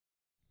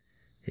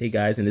Hey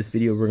guys, in this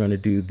video we're going to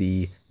do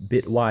the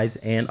bitwise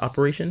AND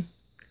operation.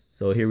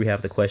 So here we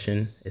have the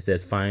question. It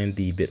says find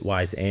the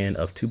bitwise AND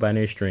of two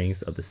binary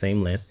strings of the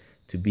same length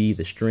to be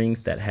the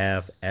strings that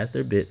have as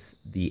their bits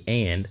the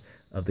AND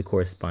of the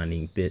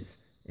corresponding bits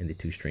in the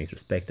two strings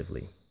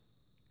respectively.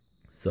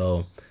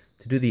 So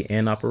to do the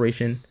AND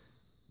operation,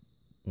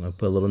 I'm going to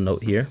put a little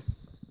note here.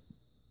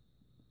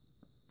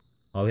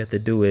 All we have to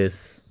do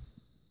is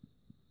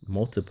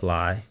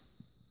multiply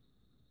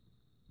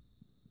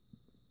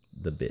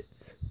the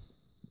bits.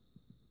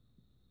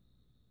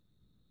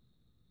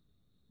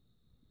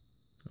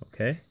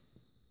 Okay,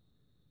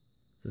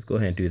 so let's go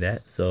ahead and do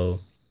that.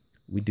 So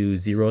we do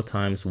 0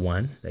 times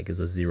 1, that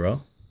gives us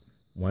 0.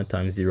 1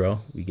 times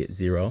 0, we get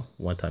 0.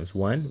 1 times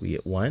 1, we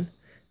get 1.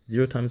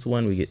 0 times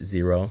 1, we get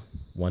 0.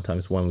 1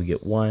 times 1, we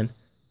get 1.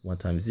 1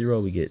 times 0,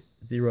 we get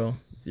 0.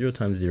 0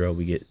 times 0,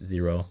 we get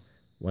 0.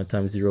 1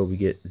 times 0, we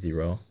get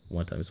 0.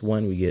 1 times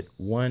 1, we get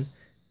 1.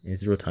 And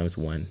 0 times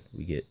 1,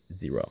 we get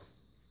 0.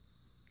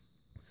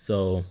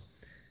 So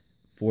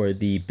for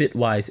the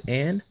bitwise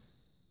AND,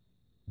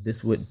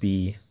 this would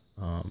be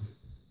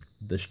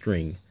the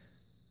string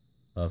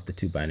of the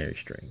two binary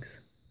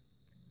strings.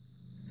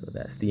 So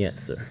that's the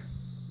answer.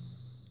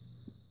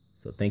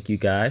 So thank you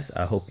guys.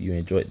 I hope you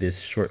enjoyed this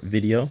short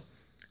video.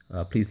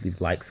 Please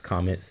leave likes,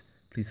 comments.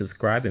 Please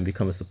subscribe and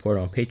become a supporter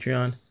on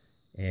Patreon.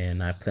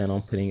 And I plan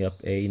on putting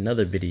up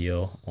another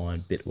video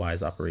on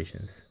bitwise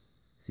operations.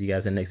 See you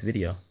guys in the next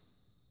video.